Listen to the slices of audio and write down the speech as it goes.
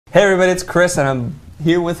Hey everybody, it's Chris and I'm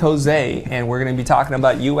here with Jose and we're going to be talking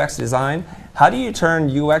about UX design. How do you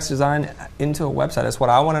turn UX design into a website? That's what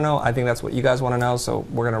I want to know. I think that's what you guys want to know, so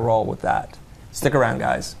we're going to roll with that. Stick around,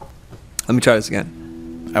 guys. Let me try this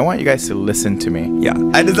again. I want you guys to listen to me. Yeah.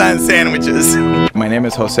 I design sandwiches. My name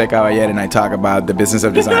is Jose Caballero and I talk about the business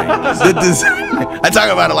of design. I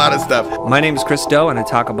talk about a lot of stuff. My name is Chris Doe and I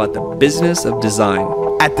talk about the business of design.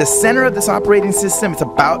 At the center of this operating system, it's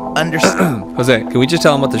about understanding. Jose, can we just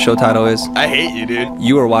tell them what the show title is? I hate you, dude.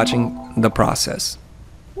 You are watching The Process.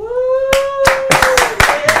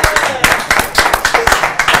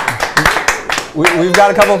 We've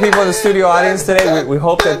got a couple of people in the studio audience today. We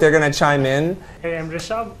hope that they're going to chime in. Hey, I'm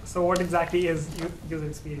Rishabh. So what exactly is user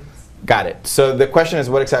experience? Got it. So the question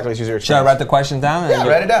is, what exactly is user experience? Should I write the question down? Yeah,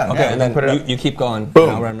 write it down. Okay, Yeah, and then put it up. you keep going.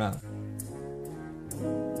 Boom. I'll write them down.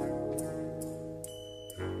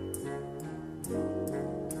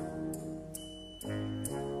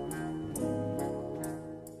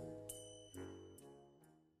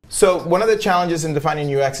 So one of the challenges in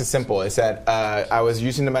defining UX is simple. Is that I was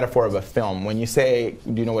using the metaphor of a film. When you say,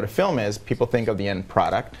 do you know what a film is? People think of the end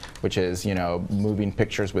product, which is moving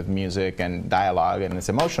pictures with music and dialogue, and it's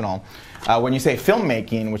emotional. When you say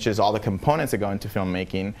filmmaking, which is all the components that go into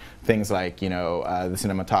filmmaking, things like the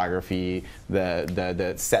cinematography,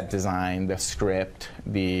 the set design, the script,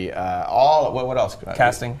 the what else?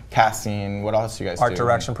 Casting. What else do you guys do? Art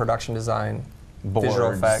direction, production design, Boards,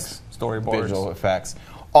 visual effects, storyboards. Visual effects.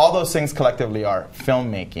 All those things collectively are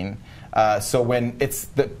filmmaking. So when it's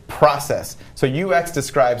the process, so UX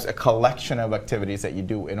describes a collection of activities that you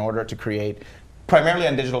do in order to create, primarily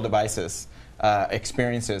on digital devices,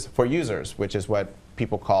 experiences for users, which is what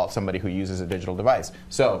people call somebody who uses a digital device.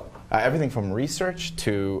 So everything from research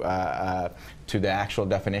to the actual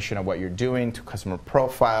definition of what you're doing, to customer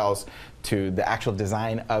profiles, to the actual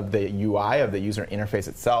design of the UI, of the user interface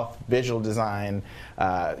itself, visual design,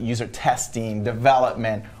 user testing,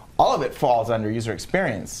 development, all of it falls under user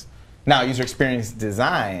experience. Now, user experience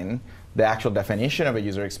design, the actual definition of a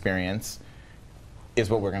user experience, is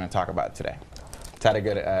what we're going to talk about today. Is that a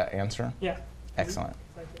good answer? Yeah. Excellent.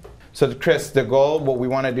 So, Chris, the goal, what we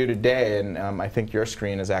want to do today, and I think your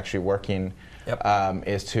screen is actually working,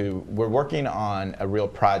 we're working on a real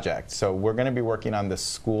project. So we're going to be working on the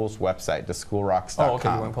school's website, the schoolrocks.com. Oh,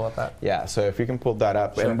 okay, you want to pull up that? Yeah, so if you can pull that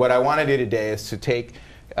up. Sure. And what I want to do today is to take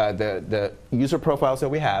the user profiles that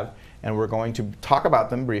we have, and we're going to talk about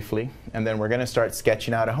them briefly, and then we're going to start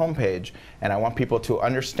sketching out a homepage. And I want people to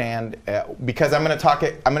understand, because I'm going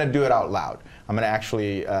to do it out loud. I'm going to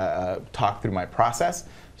actually talk through my process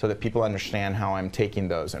so that people understand how I'm taking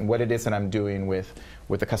those and what it is that I'm doing with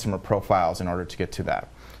the customer profiles in order to get to that.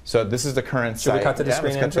 So this is the current site. Should we cut to the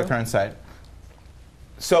screen? Let's cut to the current site.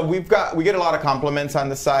 So we get a lot of compliments on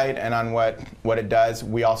the site and on what it does.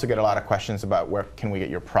 We also get a lot of questions about where can we get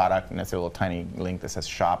your product, and it's a little tiny link that says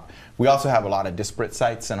shop. We also have a lot of disparate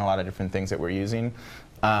sites and a lot of different things that we're using.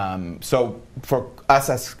 So for us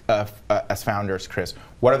as founders, Chris,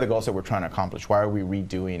 what are the goals that we're trying to accomplish? Why are we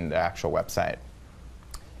redoing the actual website?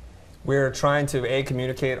 We're trying to,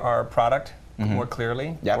 communicate our product more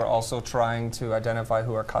clearly. Yep. We're also trying to identify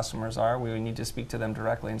who our customers are. We need to speak to them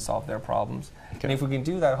directly and solve their problems. Okay. And if we can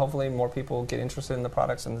do that, hopefully more people get interested in the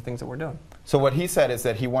products and the things that we're doing. So what he said is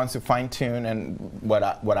that he wants to fine-tune, and what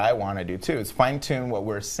I want to do too, is fine-tune what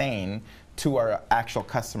we're saying to our actual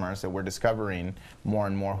customers, that we're discovering more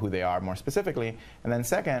and more who they are more specifically. And then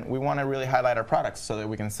second, we want to really highlight our products so that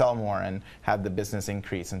we can sell more and have the business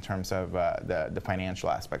increase in terms of the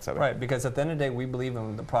financial aspects of it. Right, because at the end of the day, we believe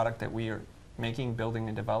in the product that we are making, building,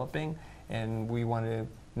 and developing, and we want to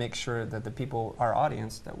make sure that the people, our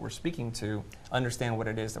audience that we're speaking to, understand what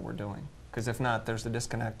it is that we're doing. Because if not, there's a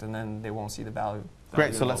disconnect, and then they won't see the value.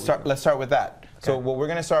 Great. So let's start with that. Okay. So what we're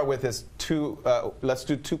going to start with is let's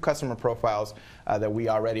do two customer profiles that we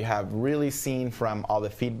already have really seen from all the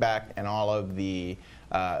feedback and all of the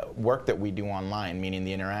work that we do online, meaning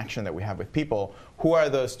the interaction that we have with people. Who are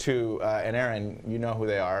those two? And Aaron, you know who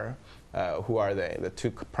they are. Who are they? The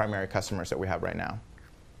two primary customers that we have right now.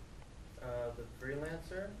 The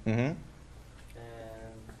freelancer. Mm-hmm.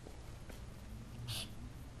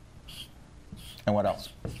 And what else?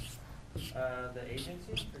 The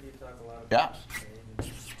agency. Or do you talk a lot about Yeah. the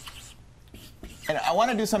agency? And I want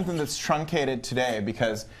to do something that's truncated today,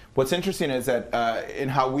 because what's interesting is that in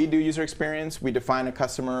how we do user experience, we define a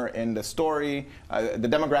customer in the story, the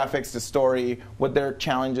demographics, the story, what their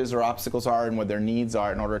challenges or obstacles are, and what their needs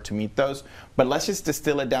are in order to meet those. But let's just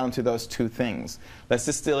distill it down to those two things. Let's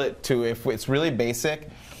distill it to, if it's really basic,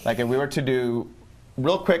 like if we were to do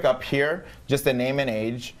real quick up here, just a name and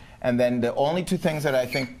age, And then the only two things that I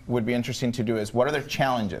think would be interesting to do is what are their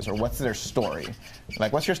challenges or what's their story?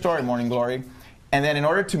 Like, what's your story, Morning Glory? And then in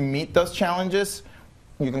order to meet those challenges,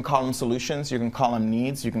 you can call them solutions, you can call them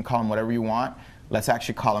needs, you can call them whatever you want. Let's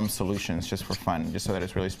actually call them solutions just for fun, just so that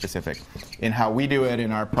it's really specific. In how we do it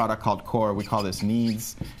in our product called Core, we call this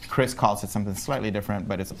needs. Chris calls it something slightly different,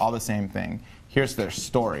 but it's all the same thing. Here's their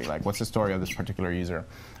story, like what's the story of this particular user?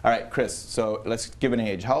 All right, Chris, so let's give an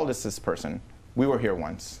age. How old is this person? We were here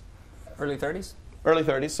once. Early 30s? Early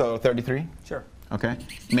 30s, so 33? Sure. Okay.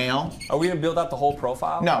 Male? Are we going to build out the whole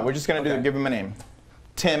profile? No, we're just going to give him a name.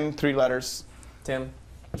 Tim, 3 letters. Tim?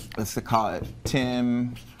 Let's call it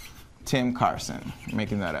Tim Carson. I'm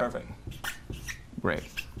making that up. Perfect. Great.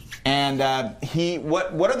 And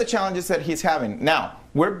what are the challenges that he's having? Now,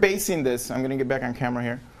 we're basing this, I'm going to get back on camera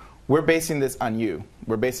here. We're basing this on you.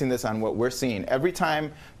 We're basing this on what we're seeing. Every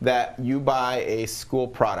time that you buy a school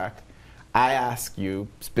product, I ask you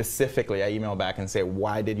specifically, I email back and say,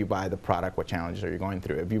 why did you buy the product? What challenges are you going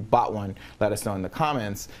through? If you bought one, let us know in the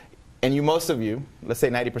comments. And most of you, let's say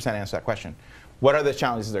 90% answer that question. What are the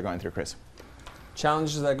challenges they're going through, Chris?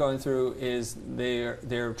 Challenges they're going through is they're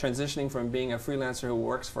transitioning from being a freelancer who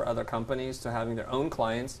works for other companies to having their own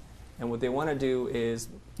clients. And what they want to do is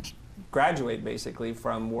graduate basically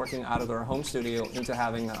from working out of their home studio into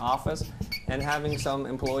having an office and having some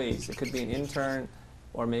employees. It could be an intern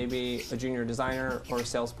or maybe a junior designer or a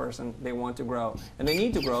salesperson. They want to grow. And they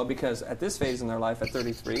need to grow because at this phase in their life, at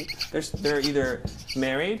 33, they're either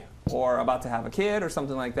married or about to have a kid or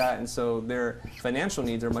something like that. And so their financial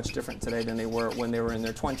needs are much different today than they were when they were in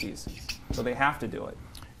their 20s. So they have to do it.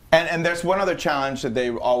 And there's one other challenge that they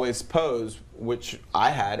always pose, which I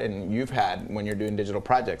had and you've had when you're doing digital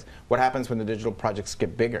projects. What happens when the digital projects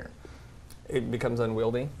get bigger? It becomes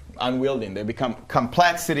unwieldy. Unwieldy. They become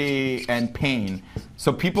complexity and pain.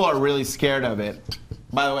 So people are really scared of it.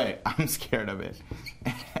 By the way, I'm scared of it.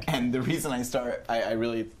 And the reason I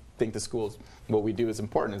really think the schools, what we do is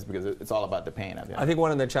important is because it's all about the pain of it. I think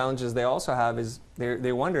one of the challenges they also have is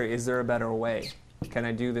they wonder, is there a better way? Can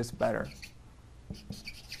I do this better?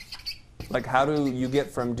 Like, how do you get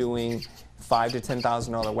from doing $5,000 to $10,000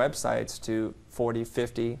 websites to 40,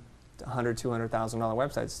 50, $100,000, $200,000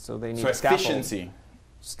 websites? So they need efficiency.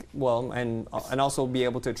 Well, and also be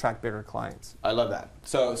able to attract bigger clients. I love that.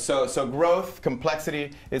 So growth,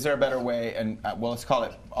 complexity. Is there a better way? And well, let's call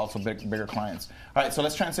it also bigger clients. All right. So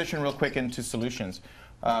let's transition real quick into solutions.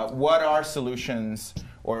 What are solutions,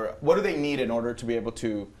 or what do they need in order to be able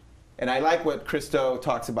to? And I like what Christo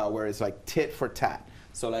talks about, where it's like tit for tat.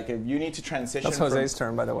 So like if you need to transition. That's Jose's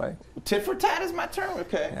term, by the way. Tit for tat is my term,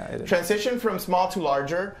 okay. Yeah, it is. Transition from small to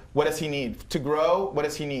larger, what does he need? To grow, what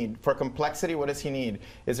does he need? For complexity, what does he need?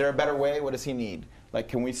 Is there a better way? What does he need? Like,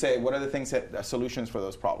 can we say, what are the things that are solutions for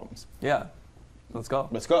those problems? Yeah. Let's go.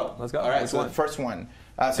 Let's go. Let's go. All right, so the first one.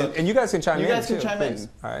 And you guys can chime in. You guys can too, chime please. in.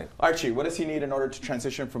 All right. Archie, what does he need in order to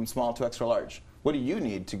transition from small to extra large? What do you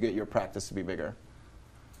need to get your practice to be bigger?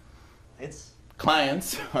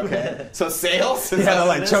 Clients, okay. So sales? Yeah,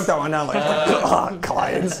 like choke that one down, like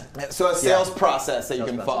clients. So a sales process that you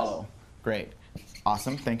can follow. Great.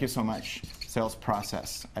 Awesome. Thank you so much. Sales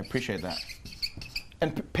process. I appreciate that.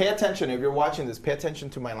 And pay attention, if you're watching this, pay attention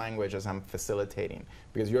to my language as I'm facilitating.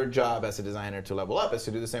 Because your job as a designer to level up is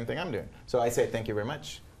to do the same thing I'm doing. So I say thank you very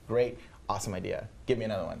much. Great. Awesome idea. Give me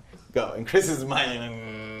another one. Go. And Chris is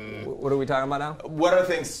smiling. What are we talking about now? What are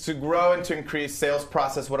things to grow and to increase sales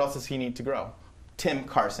process? What else does he need to grow? Tim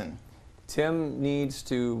Carson. Tim needs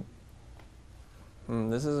to.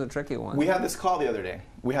 This is a tricky one. We had this call the other day.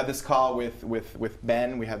 We had this call with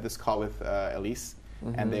Ben. We had this call with Elise,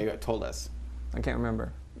 and they told us. I can't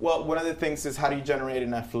remember. Well, one of the things is how do you generate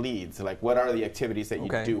enough leads? Like, what are the activities that you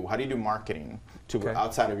do? How do you do marketing to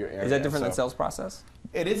outside of your area? Is that different than sales process?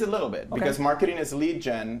 It is a little bit because marketing is lead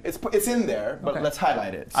gen. It's in there, but let's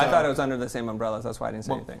highlight it. I thought it was under the same umbrella. That's why I didn't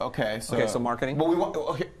say anything. Okay, so marketing. Well, we want.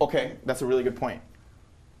 Okay, that's a really good point.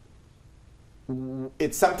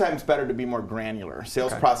 It's sometimes better to be more granular.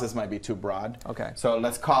 Sales process might be too broad. Okay. So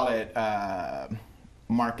let's call it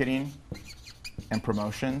marketing and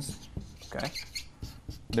promotions. Okay.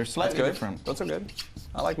 They're slightly different. Those are good.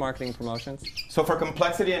 I like marketing and promotions. So for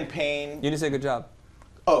complexity and pain. You did say good job.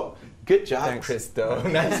 Oh, good job, Christo.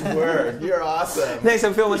 Nice work. You're awesome. Thanks.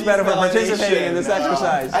 I feel much better for participating in this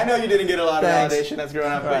exercise. I know you didn't get a lot of validation as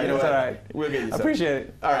growing up, but you know what? All right. We'll get you some. Appreciate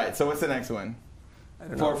it. All right. So what's the next one? I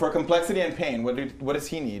don't know. For complexity and pain, what does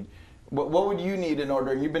he need? What would you need in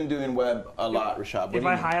order? You've been doing web a lot, Rishab. If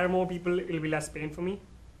I hire more people, it'll be less pain for me.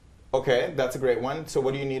 Okay, that's a great one. So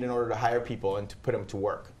what do you need in order to hire people and to put them to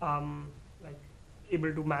work? Like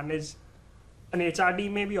able to manage an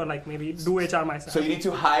HRD maybe, or like maybe do HR myself. So you need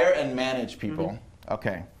to hire and manage people.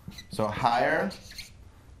 Okay. So hire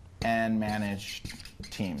and manage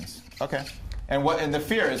teams. Okay. And the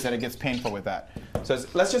fear is that it gets painful with that. So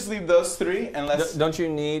let's just leave those three and let's. Don't you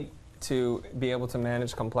need to be able to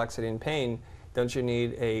manage complexity and pain? Don't you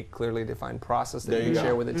need a clearly defined process that you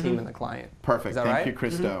share with the team and the client? Perfect. Is that Thank right? you,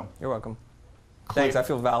 Christo. You're welcome. Thanks. I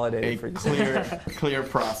feel validated for you. Clear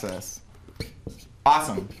process.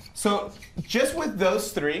 Awesome. So just with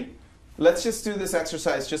those three, let's just do this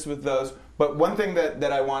exercise just with those. But one thing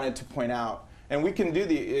that I wanted to point out, and we can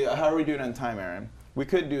do how are we doing on time, Aaron? We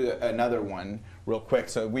could do another one real quick.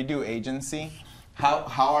 So we do agency. How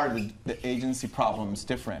are the agency problems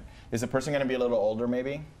different? Is the person going to be a little older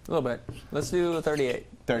maybe? A little bit. Let's do 38.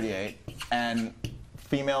 38. And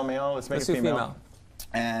female, male? Let's make it female. Female.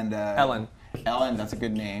 And Ellen. Ellen, that's a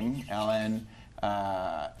good name. Ellen.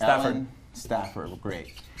 Stafford. Ellen Stafford,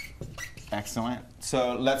 great. Excellent.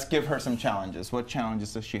 So let's give her some challenges. What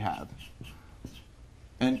challenges does she have?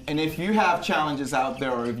 And if you have challenges out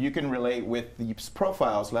there, or if you can relate with these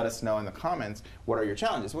profiles, let us know in the comments. What are your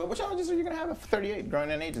challenges? What challenges are you going to have at 38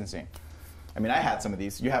 growing an agency? I mean, I had some of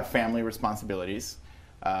these. You have family responsibilities.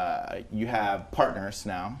 You have partners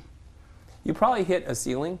now. You probably hit a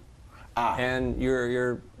ceiling, Ah. and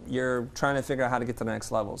you're trying to figure out how to get to the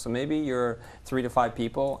next level. So maybe you're 3 to 5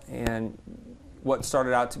 people, and what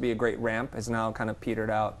started out to be a great ramp has now kind of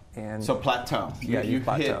petered out. And So plateau. Yeah, you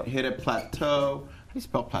plateau. hit a plateau. How do you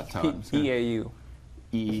spell plateau? EAU.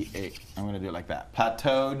 E-A. I'm going to do it like that.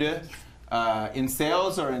 Plateaued in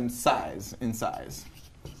sales or in size? In size.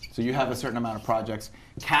 So you have a certain amount of projects.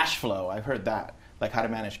 Cash flow, I've heard that. Like how to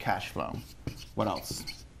manage cash flow. What else?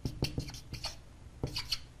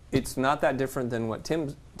 It's not that different than what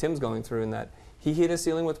Tim's going through, in that he hit a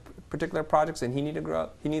ceiling with particular projects and he needs to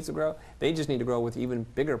grow. They just need to grow with even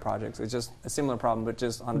bigger projects. It's just a similar problem, but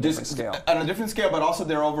just on a different scale. On a different scale, but also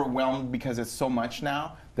they're overwhelmed because it's so much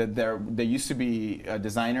now that they used to be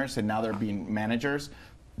designers and now they're being managers.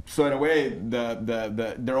 So in a way,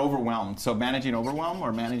 they're overwhelmed. So managing overwhelm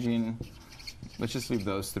or managing, let's just leave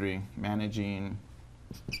those three. Managing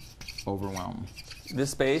overwhelm.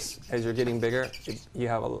 This space, as you're getting bigger, you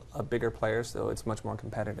have a bigger player, so it's much more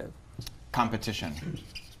competitive. Competition.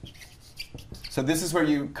 So this is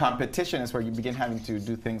where competition is where you begin having to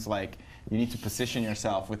do things like you need to position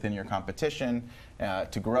yourself within your competition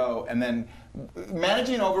to grow. And then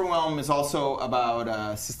managing overwhelm is also about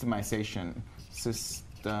systemization. So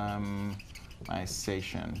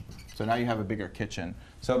now you have a bigger kitchen.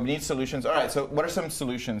 So we need solutions. All right, so what are some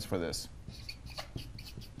solutions for this?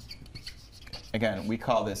 Again, we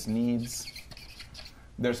call this needs.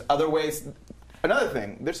 There's other ways. Another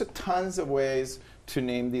thing, there's tons of ways to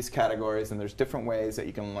name these categories, and there's different ways that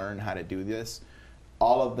you can learn how to do this.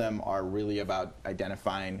 All of them are really about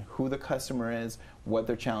identifying who the customer is, what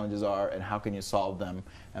their challenges are, and how can you solve them,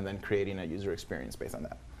 and then creating a user experience based on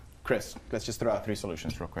that. Chris, let's just throw out 3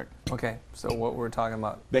 solutions real quick. Okay, so what we're talking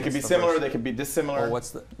about? They could be similar, they could be dissimilar. Well,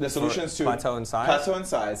 what's the solutions to plateau and size? Plateau and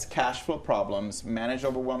size, cash flow problems, manage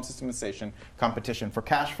overwhelm systemization, competition. For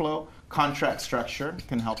cash flow, contract structure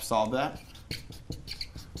can help solve that.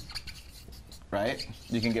 Right?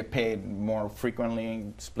 You can get paid more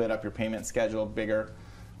frequently, split up your payment schedule bigger,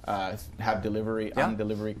 have delivery,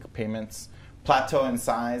 on-delivery payments. Plateau in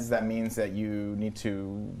size, that means that you need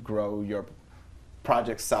to grow your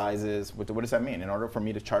project sizes. What does that mean? In order for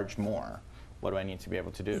me to charge more, what do I need to be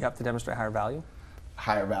able to do? You have to demonstrate higher value.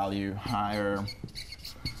 Higher value, higher.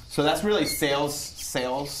 So that's really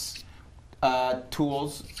sales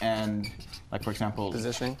tools and, like, for example,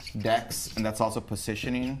 positioning. decks, and that's also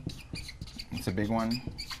positioning. It's a big one.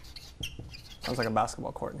 Sounds like a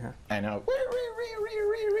basketball court in here. I know.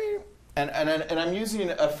 And I'm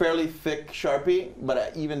using a fairly thick Sharpie, but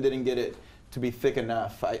I even didn't get it to be thick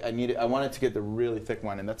enough. I wanted to get the really thick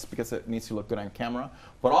one, and that's because it needs to look good on camera,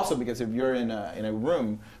 but also because if you're in a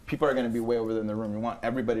room, people are going to be way over in the room. You want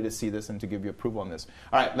everybody to see this and to give you approval on this.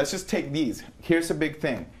 All right, let's just take these. Here's a big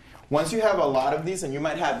thing. Once you have a lot of these, and you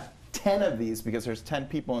might have 10 of these because there's 10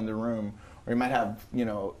 people in the room, or you might have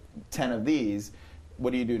 10 of these,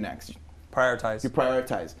 what do you do next? Prioritize. You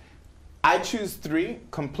prioritize. I choose 3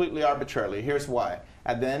 completely arbitrarily. Here's why.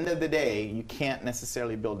 At the end of the day, you can't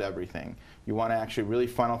necessarily build everything. You want to actually really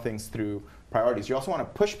funnel things through priorities. You also want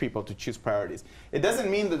to push people to choose priorities. It doesn't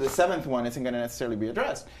mean that the 7th one isn't going to necessarily be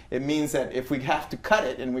addressed. It means that if we have to cut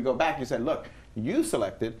it and we go back, you said, look, you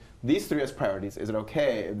selected these 3 as priorities. Is it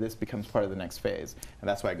okay if this becomes part of the next phase? And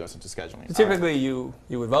that's why it goes into scheduling. So typically, you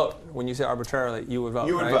would vote. When you say arbitrarily, you would vote,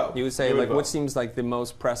 You would right? vote. You would say, You would like, vote. what seems like the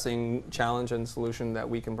most pressing challenge and solution that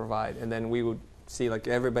we can provide? And then we would see like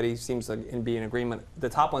everybody seems to be in agreement. The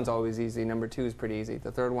top one's always easy. Number 2 is pretty easy.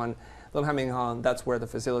 The third one, little hemming hawing, that's where the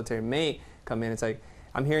facilitator may come in. It's like,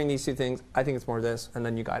 I'm hearing these 2 things. I think it's more this, and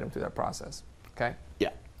then you guide them through that process. Okay. Yeah.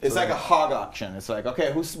 It's like a hog auction. It's like,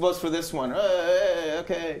 okay, who's supposed for this one?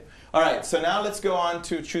 Okay. All right. So now let's go on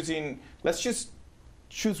to choosing. Let's just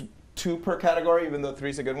choose 2 per category, even though 3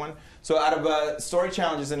 is a good one. So out of story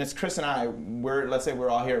challenges, and it's Chris and I, let's say we're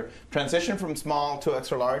all here. Transition from small to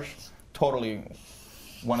extra large, totally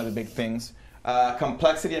one of the big things.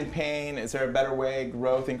 Complexity and pain, is there a better way?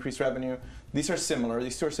 Growth, increased revenue. These are similar.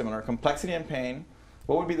 These 2 are similar. Complexity and pain.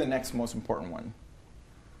 What would be the next most important one?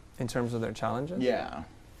 In terms of their challenges? Yeah.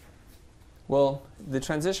 Well, the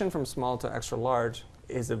transition from small to extra large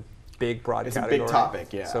is a big, broad category. It's a big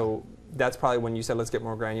topic, yeah. So that's probably when you said, let's get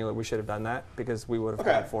more granular, we should have done that, because we would have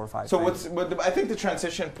had 4 or 5 things. So I think the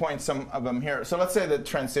transition points, some of them here. So let's say the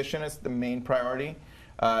transition is the main priority.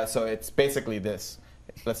 So it's basically this.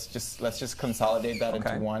 Let's just consolidate that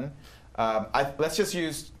into one. Let's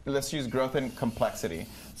use growth and complexity.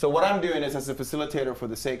 So what I'm doing is, as a facilitator, for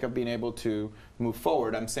the sake of being able to move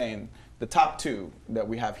forward, I'm saying the top 2 that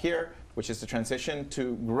we have here, which is the transition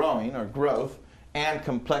to growing or growth, and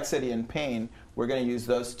complexity and pain, we're going to use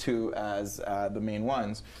those 2 as the main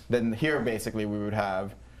ones. Then here, basically, we would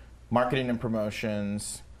have marketing and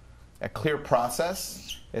promotions, a clear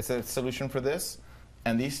process is a solution for this,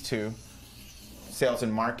 and these 2, sales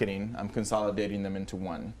and marketing, I'm consolidating them into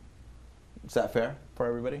one. Is that fair for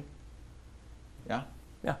everybody? Yeah?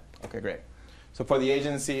 Yeah. Okay, great. So for the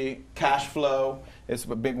agency, cash flow is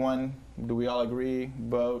a big one. Do we all agree?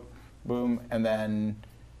 Vote. Boom. And then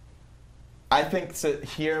I think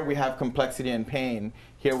here we have complexity and pain.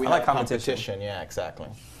 Here we have competition. Yeah, exactly.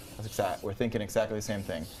 We're thinking exactly the same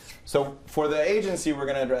thing. So for the agency, we're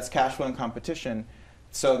going to address cash flow and competition.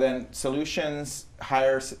 So then solutions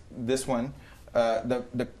hires this one.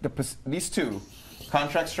 These 2,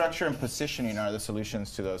 contract structure and positioning, are the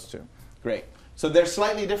solutions to those 2. Great. So they're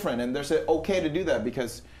slightly different, and there's okay to do that,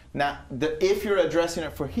 because now if you're addressing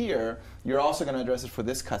it for here, you're also going to address it for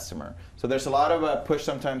this customer. So there's a lot of push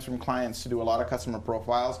sometimes from clients to do a lot of customer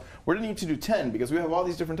profiles. We're going to need to do 10 because we have all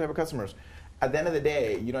these different type of customers. At the end of the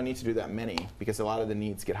day, you don't need to do that many, because a lot of the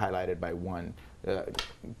needs get highlighted by one.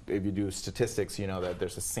 If you do statistics, you know that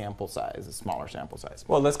there's a sample size, a smaller sample size.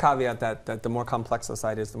 Well, let's caveat that the more complex the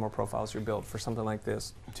site is, the more profiles you build. For something like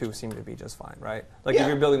this, 2 seem to be just fine, right? Like if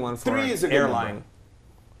you're building one for 3 is a good airline, number.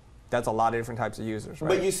 That's a lot of different types of users, right?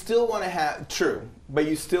 But you still want to have, but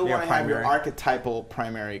you still want to have your archetypal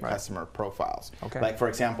primary customer profiles. Okay. Like, for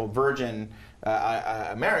example, Virgin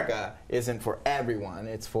America isn't for everyone.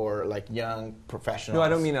 It's for like young professionals. No, I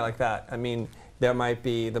don't mean it like that. I mean, there might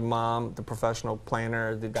be the mom, the professional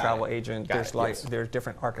planner, the travel agent. There's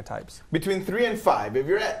different archetypes. Between 3 and 5. If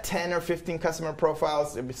you're at 10 or 15 customer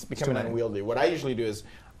profiles, it's becoming unwieldy. What I usually do is,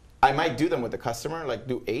 I might do them with the customer, like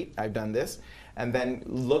do 8, I've done this, and then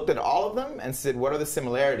looked at all of them and said, what are the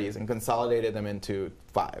similarities, and consolidated them into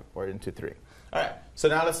 5 or into 3. All right, so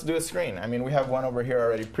now let's do a screen. I mean, we have one over here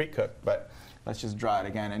already pre-cooked, but let's just draw it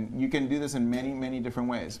again. And you can do this in many, many different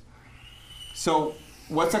ways. So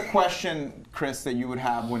what's a question, Chris, that you would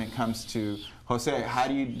have when it comes to, Jose, how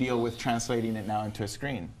do you deal with translating it now into a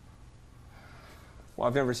screen? Well,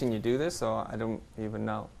 I've never seen you do this, so I don't even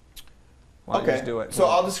know. Why don't you just do it? So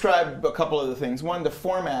I'll describe a couple of the things. One, the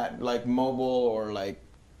format, like mobile or like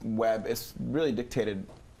web, is really dictated.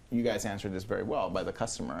 You guys answered this very well by the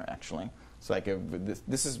customer, actually. It's like if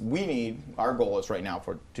this is our goal is right now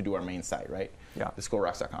to do our main site, right? Yeah.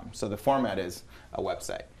 theschoolrocks.com. So the format is a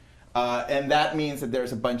website. And that means that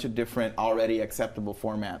there's a bunch of different already acceptable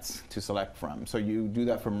formats to select from. So you do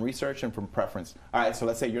that from research and from preference. All right, so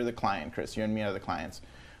let's say you're the client, Chris. You and me are the clients.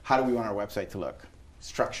 How do we want our website to look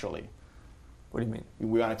structurally? What do you mean?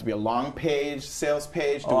 We want it to be a long page, sales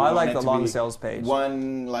page. I like the long sales page.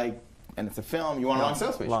 One, and it's a film. You want a long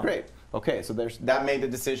sales page. Long. Great. Okay, so that made the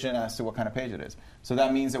decision as to what kind of page it is. So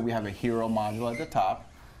that means that we have a hero module at the top,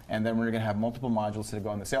 and then we're going to have multiple modules to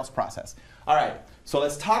go in the sales process. All right, so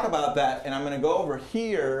let's talk about that, and I'm going to go over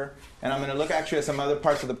here, and I'm going to look actually at some other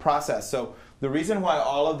parts of the process. So the reason why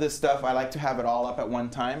all of this stuff, I like to have it all up at one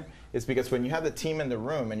time, is because when you have the team in the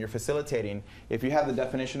room and you're facilitating, if you have the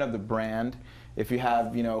definition of the brand, if you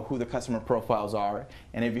have who the customer profiles are,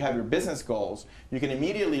 and if you have your business goals, you can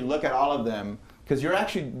immediately look at all of them, because you're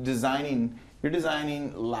actually designing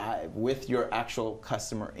live with your actual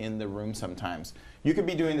customer in the room sometimes. You could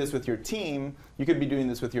be doing this with your team, you could be doing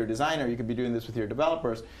this with your designer, you could be doing this with your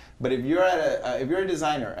developers, but if you're a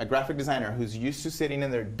designer, a graphic designer who's used to sitting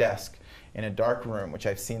in their desk in a dark room, which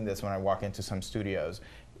I've seen this when I walk into some studios,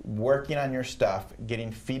 working on your stuff,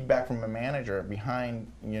 getting feedback from a manager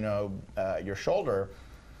behind your shoulder,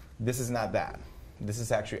 this is not that. This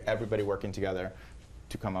is actually everybody working together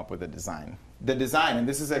to come up with a design. The design, and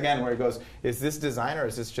this is again where it goes, is this design or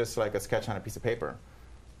is this just like a sketch on a piece of paper?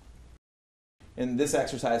 In this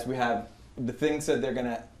exercise, we have the things that they're going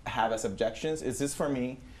to have as objections. Is this for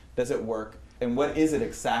me? Does it work? And what is it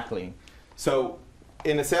exactly? So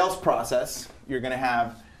in the sales process, you're going to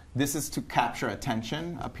have, this is to capture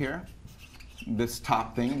attention up here, this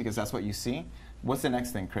top thing, because that's what you see. What's the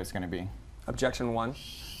next thing, Chris, going to be? Objection 1.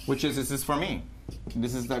 Which is this for me?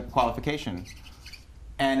 This is the qualification.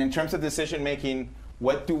 And in terms of decision making,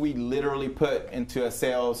 what do we literally put into a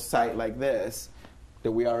sales site like this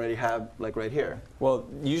that we already have like right here? Well,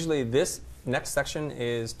 usually this next section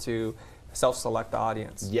is to self-select the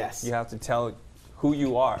audience. Yes. You have to tell who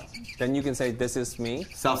you are. Then you can say, this is me.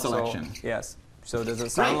 Self-selection. So, yes. So does it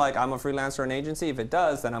sound Great. like I'm a freelancer or an agency? If it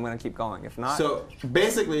does, then I'm going to keep going. If not... So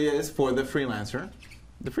basically it is for the freelancer.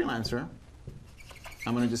 The freelancer.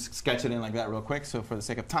 I'm going to just sketch it in like that real quick, so for the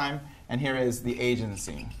sake of time. And here is the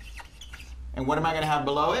agency. And what am I going to have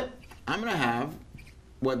below it? I'm going to have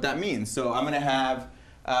what that means. So I'm going to have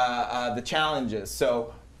the challenges.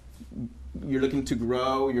 So you're looking to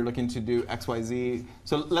grow, you're looking to do X, Y, Z.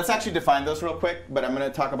 So let's actually define those real quick, but I'm going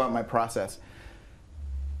to talk about my process.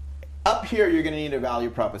 Up here, you're going to need a value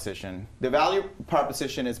proposition. The value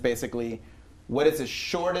proposition is basically, what is the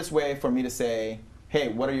shortest way for me to say, hey,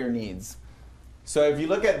 what are your needs? So if you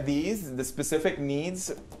look at these, the specific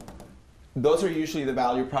needs, those are usually the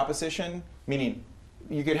value proposition, meaning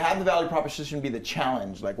you could have the value proposition be the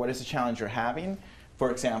challenge, like what is the challenge you're having? For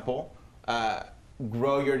example,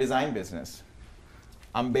 grow your design business.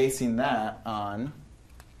 I'm basing that on,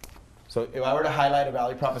 so if I were to highlight a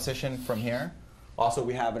value proposition from here, also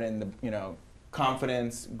we have it in the,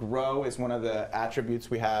 confidence, grow is one of the attributes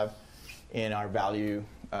we have in our value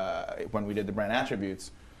when we did the brand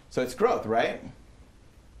attributes. So it's growth, right?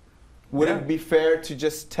 Would it be fair to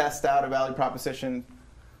just test out a value proposition?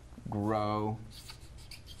 Grow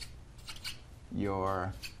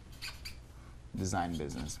your design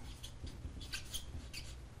business.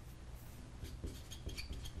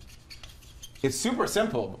 It's super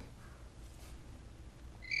simple.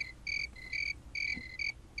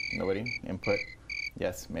 Nobody? Input?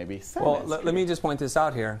 Yes, maybe. Well, let me just point this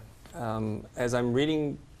out here. As I'm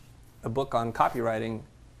reading a book on copywriting,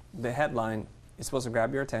 the headline is supposed to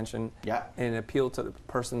grab your attention and appeal to the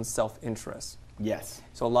person's self-interest. Yes.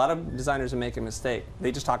 So a lot of designers make a mistake.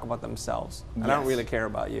 They just talk about themselves. I don't really care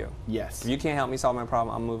about you. Yes. If you can't help me solve my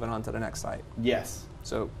problem, I'm moving on to the next site. Yes.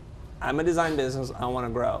 So I'm a design business. I want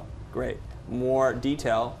to grow. Great. More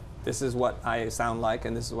detail. This is what I sound like,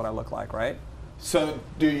 and this is what I look like, right? So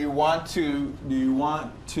do you want to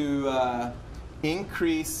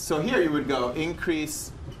increase? So here you would go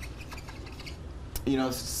increase.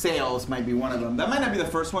 Sales might be one of them. That might not be the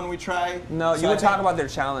first one we try. No, so you would talk about their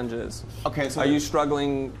challenges. Okay, so are you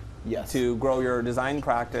struggling to grow your design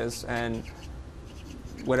practice and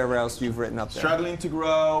whatever else you've written up there? Struggling to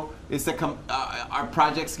grow. Is are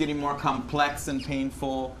projects getting more complex and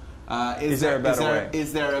painful? Is there a better way?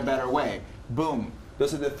 Is there a better way? Boom.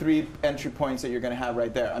 Those are the 3 entry points that you're going to have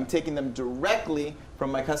right there. I'm taking them directly from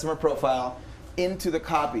my customer profile into the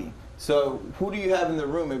copy. So who do you have in the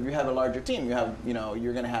room? If you have a larger team, you have,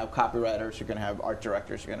 you're going to have copywriters, you're going to have art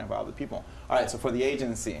directors, you're going to have other people. All right, so for the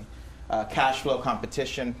agency, cash flow,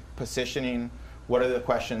 competition, positioning, what are the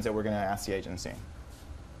questions that we're going to ask the agency?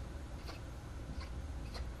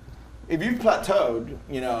 If you've plateaued,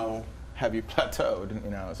 have you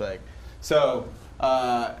plateaued? It's like, so.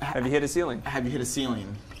 Have you hit a ceiling? Have you hit a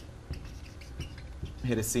ceiling?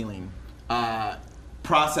 Hit a ceiling.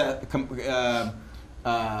 Process.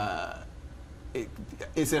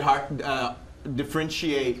 Is it hard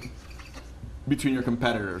differentiate between your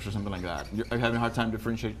competitors or something like that? You're having a hard time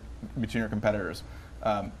differentiate between your competitors.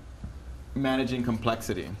 Managing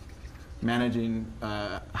complexity, managing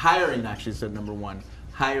hiring. Actually, said number 1,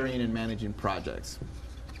 hiring and managing projects,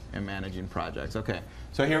 Okay,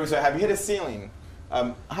 so here we go. Have you hit a ceiling?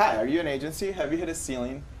 Hi, are you an agency? Have you hit a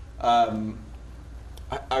ceiling?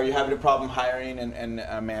 Are you having a problem hiring and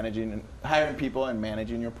managing, hiring people and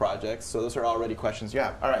managing your projects? So those are already questions you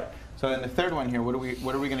have. All right. So in the third one here, what are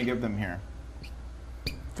we going to give them here?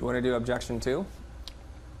 Do you want to do objection 2?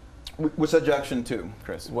 What's objection 2,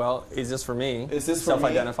 Chris? Well, is this for me? Is this for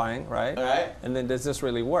self-identifying, right? All right. And then does this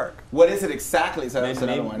really work? What is it exactly? So that's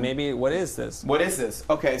another one. Maybe what is this? What is this?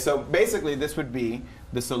 Okay, so basically this would be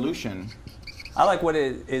the solution. I like what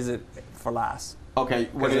is it for last. Okay,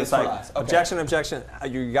 what is it for like last? Okay. Objection.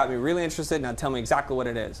 You got me really interested. Now tell me exactly what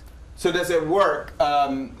it is. So does it work?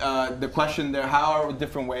 The question there, how are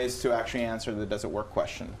different ways to actually answer the does it work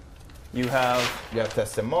question? You have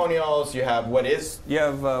testimonials, you have what is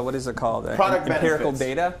it called? Product Empirical benefits.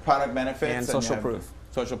 data. Product benefits. And you social have proof.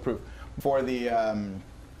 Social proof. For the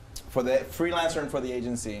freelancer and for the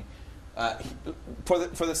agency,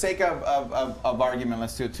 for the sake of argument,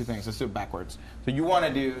 let's do two things. Let's do it backwards. So you want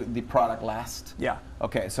to do the product last? Yeah.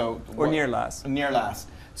 Okay, so or near last. Near last.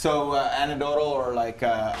 So anecdotal or like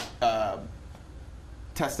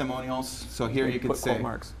testimonials. So here you could say quote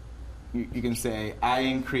marks. You can say I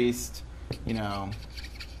increased,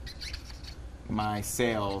 my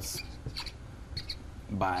sales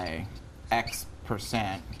by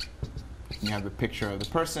X%. You have the picture of the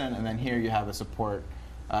person, and then here you have the support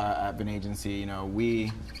of an agency.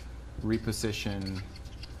 We repositioned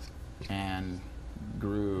and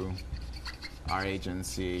grew our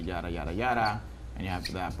agency, yada, yada, yada. And you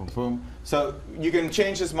have that, boom, boom. So you can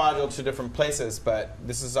change this module to different places, but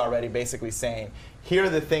this is already basically saying, here are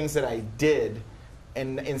the things that I did.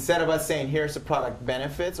 And instead of us saying, here's the product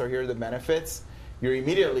benefits or here are the benefits, you're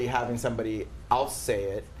immediately having somebody else say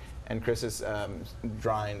it. And Chris is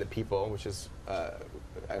drawing the people, which is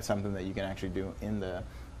something that you can actually do in the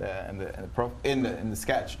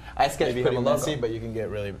sketch. I sketch pretty messy, but you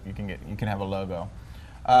can have a logo.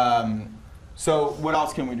 So what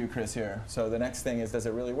else can we do, Chris, here? So the next thing is, does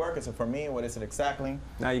it really work? Is it for me? What is it exactly?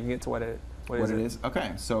 Now you can get to what it is.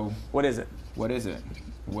 Okay, so what is it? What is it?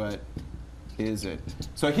 What is it?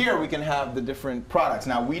 So here we can have the different products.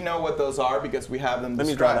 Now we know what those are because we have them described.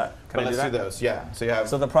 Let me draw that. Can I let's do that? those. Yeah. So you have.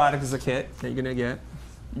 So the product is a kit that you're gonna get.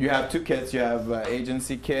 You have two kits. You have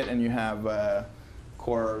agency kit and you have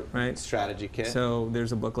core strategy kit. So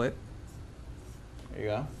there's a booklet. There you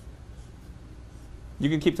go. You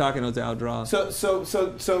can keep talking until I'll draw.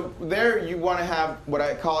 So there you want to have what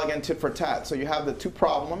I call again tit for tat. So you have the two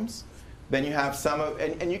problems, then you have some of,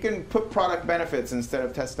 and you can put product benefits instead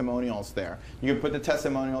of testimonials there. You can put the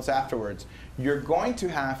testimonials afterwards. You're going to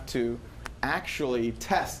have to actually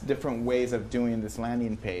test different ways of doing this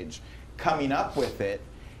landing page. Coming up with it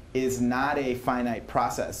is not a finite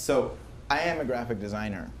process. So I am a graphic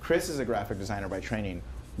designer. Chris is a graphic designer by training.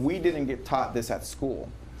 We didn't get taught this at school.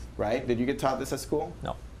 Right? Did you get taught this at school?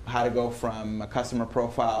 No. How to go from a customer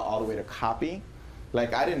profile all the way to copy?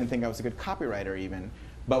 Like, I didn't think I was a good copywriter even.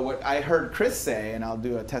 But what I heard Chris say, and I'll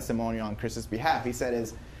do a testimonial on Chris's behalf, he said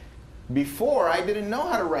is, before I didn't know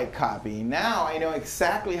how to write copy. Now I know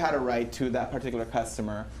exactly how to write to that particular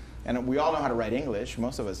customer. And we all know how to write English,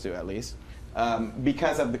 most of us do at least,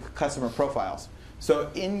 because of the customer profiles.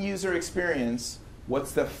 So in user experience,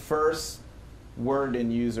 what's the first word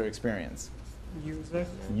in user experience?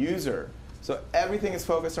 User. So everything is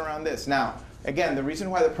focused around this. Now, again, the reason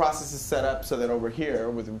why the process is set up so that over here,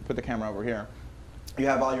 we put the camera over here, you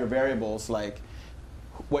have all your variables like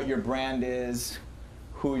what your brand is,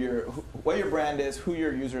 who your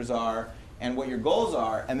users are, and what your goals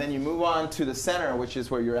are, and then you move on to the center, which is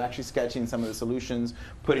where you're actually sketching some of the solutions,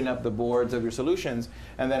 putting up the boards of your solutions,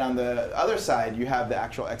 and then on the other side, you have the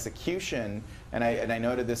actual execution, and I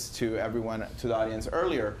noted this to everyone, to the audience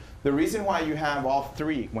earlier. The reason why you have all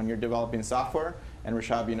three when you're developing software, and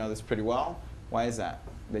Rashab, you know this pretty well, why is that?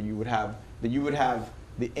 That you would have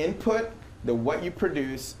the input, the what you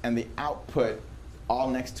produce, and the output all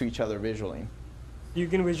next to each other visually. You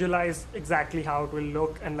can visualize exactly how it will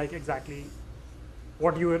look and like exactly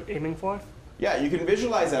what you were aiming for. Yeah, you can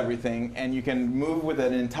visualize everything and you can move with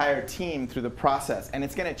an entire team through the process, and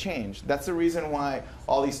it's going to change. That's the reason why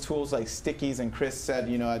all these tools like stickies, and Chris said,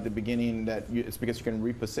 at the beginning that it's because you can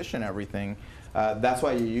reposition everything. That's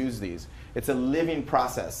why you use these. It's a living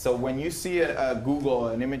process. So when you see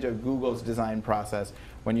an image of Google's design process,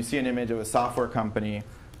 when you see an image of a software company,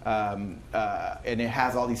 and it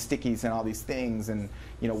has all these stickies and all these things and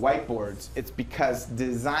whiteboards, it's because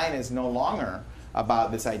design is no longer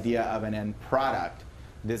about this idea of an end product.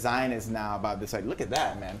 Design is now about this idea. Look at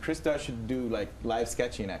that, man. Krista should do like live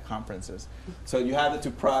sketching at conferences. So you have the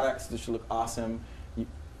two products. This should look awesome.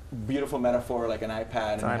 Beautiful metaphor, like an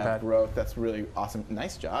iPad, and you have growth. That's really awesome.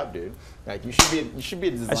 Nice job, dude. Like you should be a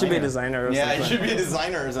designer. I should be a designer. Or yeah, something. you should be a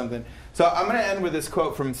designer or something. So I'm going to end with this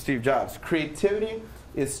quote from Steve Jobs. Creativity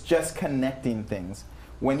is just connecting things.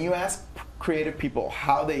 When you ask creative people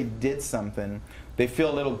how they did something, they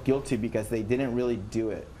feel a little guilty because they didn't really do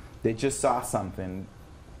it. They just saw something,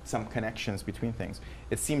 some connections between things.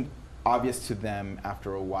 It seemed obvious to them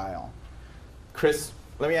after a while. Chris,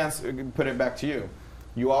 let me put it back to you.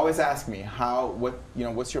 You always ask me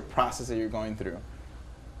what's your process that you're going through?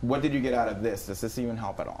 What did you get out of this? Does this even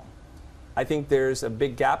help at all? I think there's a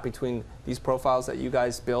big gap between these profiles that you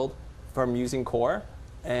guys build from using Core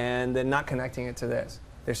and then not connecting it to this.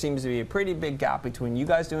 There seems to be a pretty big gap between you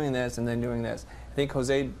guys doing this and then doing this. I think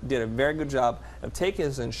Jose did a very good job of taking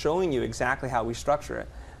this and showing you exactly how we structure it.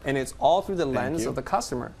 And it's all through the lens of the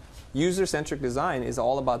customer. User-centric design is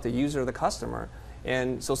all about the user, the customer.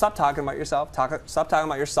 And so stop talking about yourself, stop talking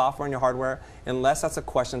about your software and your hardware, unless that's a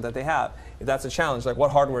question that they have. If that's a challenge, like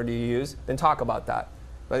what hardware do you use, then talk about that.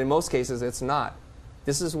 But in most cases, it's not.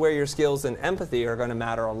 This is where your skills and empathy are going to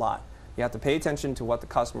matter a lot. You have to pay attention to what the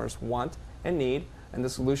customers want and need, and the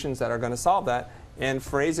solutions that are going to solve that, and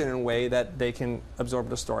phrase it in a way that they can absorb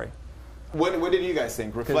the story. What did you guys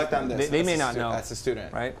think? Reflect on this. They may not know. As a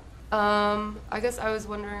student. Right? I guess I was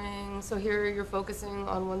wondering, so here you're focusing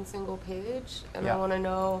on one single page, and I want to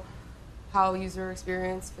know how user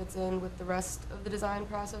experience fits in with the rest of the design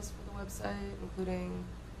process for the website, including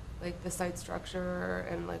like the site structure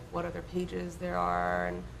and like what other pages there are,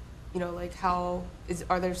 and you know, like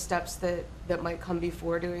are there steps that might come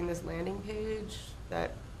before doing this landing page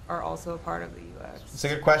that are also a part of the UX? It's a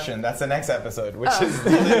good question. That's the next episode, which is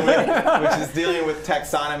dealing with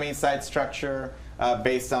taxonomy, site structure,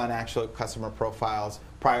 based on actual customer profiles,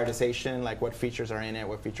 prioritization, like what features are in it,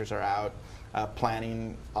 what features are out,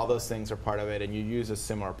 planning, all those things are part of it, and you use a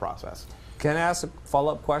similar process. Can I ask a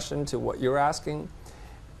follow-up question to what you're asking?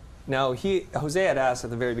 Now, Jose had asked at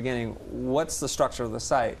the very beginning, what's the structure of the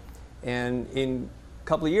site? And a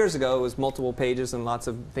couple of years ago, it was multiple pages and lots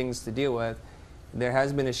of things to deal with. There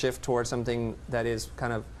has been a shift towards something that is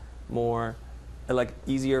kind of more like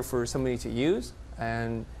easier for somebody to use,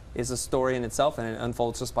 and is a story in itself, and it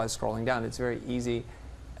unfolds just by scrolling down. It's very easy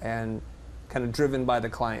and kind of driven by the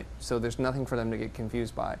client, so there's nothing for them to get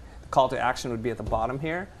confused by. The call to action would be at the bottom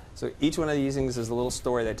here. So each one of these things is a little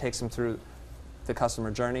story that takes them through the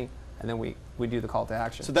customer journey, and then we do the call to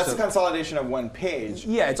action. So that's a consolidation of one page.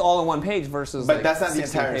 Yeah, it's all in one page versus But like that's not the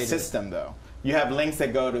 16 entire pages. system, though. You have links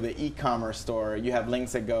that go to the e-commerce store. You have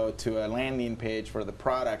links that go to a landing page for the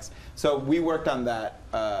products. So we worked on that.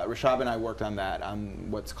 Rishab and I worked on that,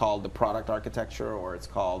 on what's called the product architecture, or it's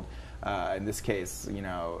called, in this case, you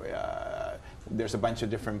know, there's a bunch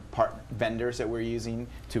of different vendors that we're using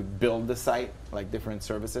to build the site, like different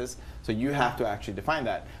services. So you have to actually define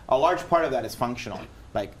that. A large part of that is functional.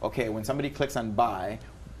 Like, okay, when somebody clicks on buy,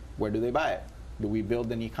 where do they buy it? Do we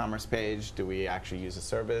build an e-commerce page? Do we actually use a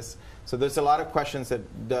service? So there's a lot of questions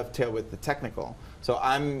that dovetail with the technical. So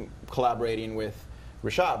I'm collaborating with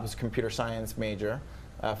Rishab, who's a computer science major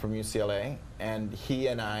from UCLA, and he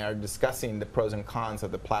and I are discussing the pros and cons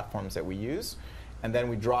of the platforms that we use, and then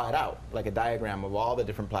we draw it out, like a diagram of all the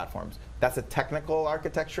different platforms. That's a technical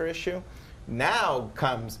architecture issue. Now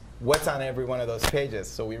comes what's on every one of those pages.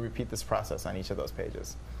 So we repeat this process on each of those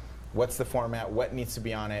pages. What's the format? What needs to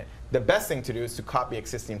be on it? The best thing to do is to copy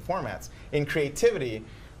existing formats. In creativity,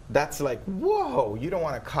 that's like, whoa, you don't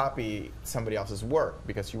want to copy somebody else's work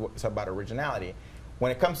because it's about originality.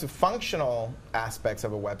 When it comes to functional aspects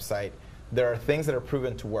of a website, there are things that are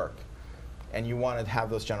proven to work, and you want to have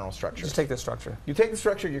those general structures. Just take the structure. You take the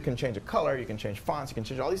structure, you can change a color, you can change fonts, you can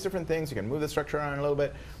change all these different things, you can move the structure around a little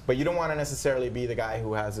bit, but you don't want to necessarily be the guy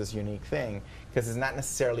who has this unique thing, because it's not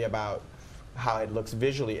necessarily about how it looks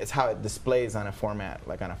visually, it's how it displays on a format,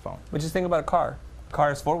 like on a phone. But just think about a car. A car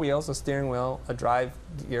has 4 wheels, a steering wheel, a drive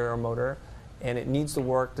gear or motor, and it needs to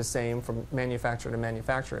work the same from manufacturer to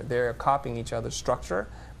manufacturer. They're copying each other's structure,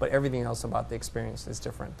 but everything else about the experience is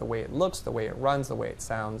different. The way it looks, the way it runs, the way it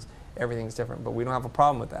sounds, everything's different, but we don't have a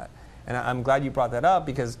problem with that. And I'm glad you brought that up,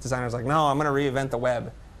 because designers are like, no, I'm going to reinvent the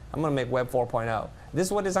web. I'm going to make web 4.0. This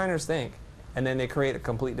is what designers think. And then they create a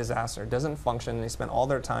complete disaster. It doesn't function, and they spend all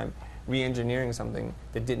their time re-engineering something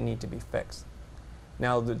that didn't need to be fixed.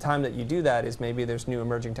 Now, the time that you do that is maybe there's new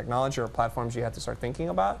emerging technology or platforms you have to start thinking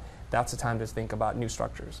about. That's the time to think about new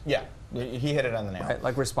structures. Yeah, he hit it on the nail. Right?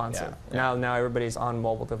 Like responsive. Yeah. Now everybody's on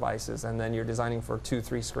mobile devices, and then you're designing for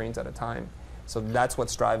 2-3 screens at a time. So that's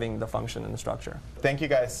what's driving the function and the structure. Thank you,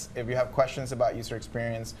 guys. If you have questions about user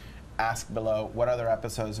experience, ask below. What other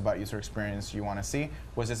episodes about user experience you want to see?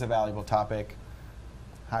 Was this a valuable topic?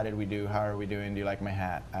 How did we do? How are we doing? Do you like my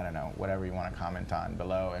hat? I don't know. Whatever you want to comment on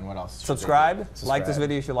below. And what else? Subscribe. Like this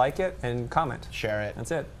video if you like it, and comment. Share it.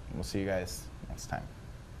 That's it. We'll see you guys next time.